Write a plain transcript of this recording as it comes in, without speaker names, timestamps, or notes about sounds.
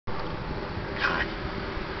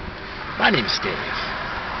My name is Steve.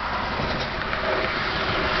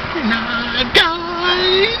 And I got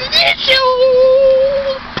issues.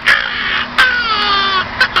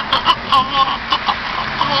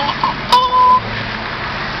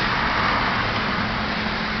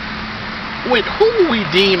 With who we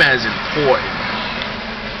deem as important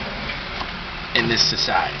in this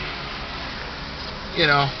society. You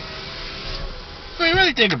know, I mean,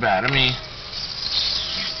 really think about it. I mean,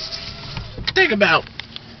 think about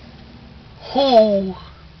who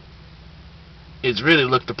is really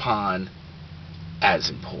looked upon as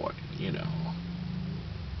important, you know.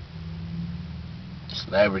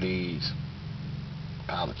 Celebrities,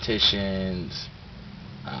 politicians,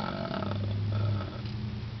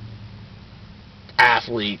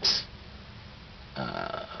 athletes,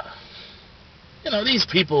 you know, these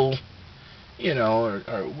people, you know,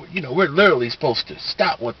 you know, we're literally supposed to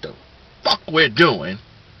stop what the fuck we're doing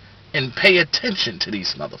and pay attention to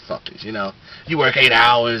these motherfuckers, you know. You work 8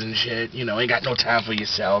 hours and shit, you know, ain't got no time for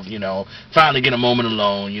yourself, you know. Finally get a moment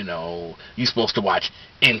alone, you know. You supposed to watch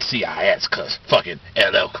NCIS cause fucking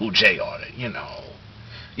LL Cool J on it, you know.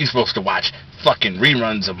 You supposed to watch fucking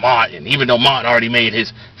reruns of Martin, even though Martin already made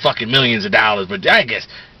his fucking millions of dollars, but I guess,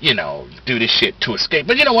 you know, do this shit to escape.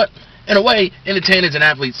 But you know what? In a way, entertainers and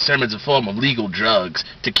athletes serve as a form of legal drugs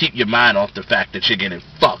to keep your mind off the fact that you're getting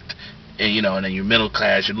fucked. And, you know, and then you're middle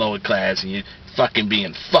class, you're lower class, and you're fucking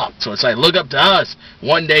being fucked. So it's like, look up to us.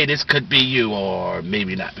 One day this could be you, or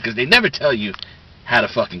maybe not. Because they never tell you how to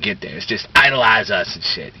fucking get there. It's just idolize us and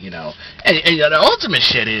shit, you know. And you know, the ultimate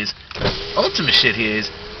shit here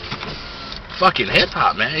is fucking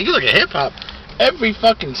hip-hop, man. You look at hip-hop, every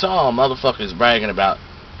fucking song motherfuckers bragging about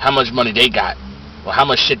how much money they got, or how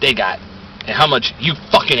much shit they got, and how much you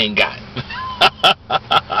fucking ain't got.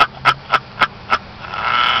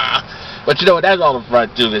 But you know what, that's all the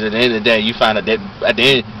front too, because at the end of the day, you find out that at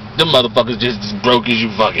the end, them motherfuckers just as broke as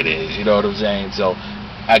you fucking is, you know what I'm saying? So,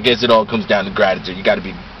 I guess it all comes down to gratitude. You gotta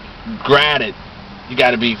be granted, you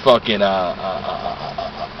gotta be fucking,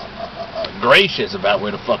 gracious about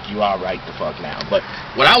where the fuck you are right the fuck now. But,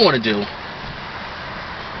 what I want to do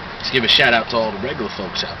is give a shout out to all the regular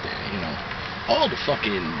folks out there, you know. All the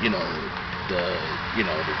fucking, you know, the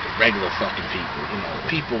regular fucking people, you know,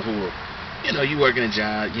 people who are, you know, you working a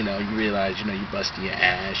job, you know, you realize, you know, you busting your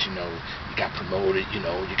ass, you know, you got promoted, you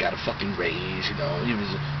know, you got a fucking raise, you know,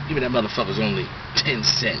 even that motherfucker's only 10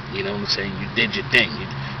 cents, you know what I'm saying? You did your thing,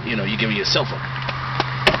 you know, you give yourself a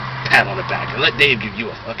pat on the back, and let Dave give you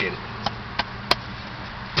a fucking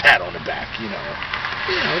pat on the back, you know.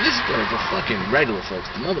 You know, this is the fucking regular folks,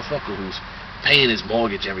 the motherfucker who's paying his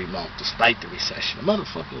mortgage every month despite the recession, the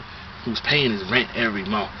motherfucker who's paying his rent every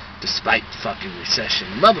month despite fucking recession,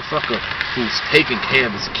 the motherfucker who's taking care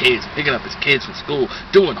of his kids, picking up his kids from school,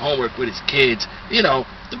 doing homework with his kids, you know,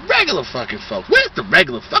 the regular fucking folks. Where's the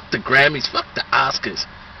regular? Fuck the Grammys, fuck the Oscars.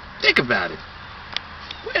 Think about it.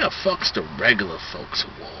 Where the fuck's the regular folks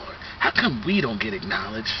award? How come we don't get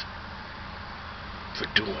acknowledged for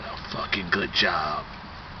doing a fucking good job?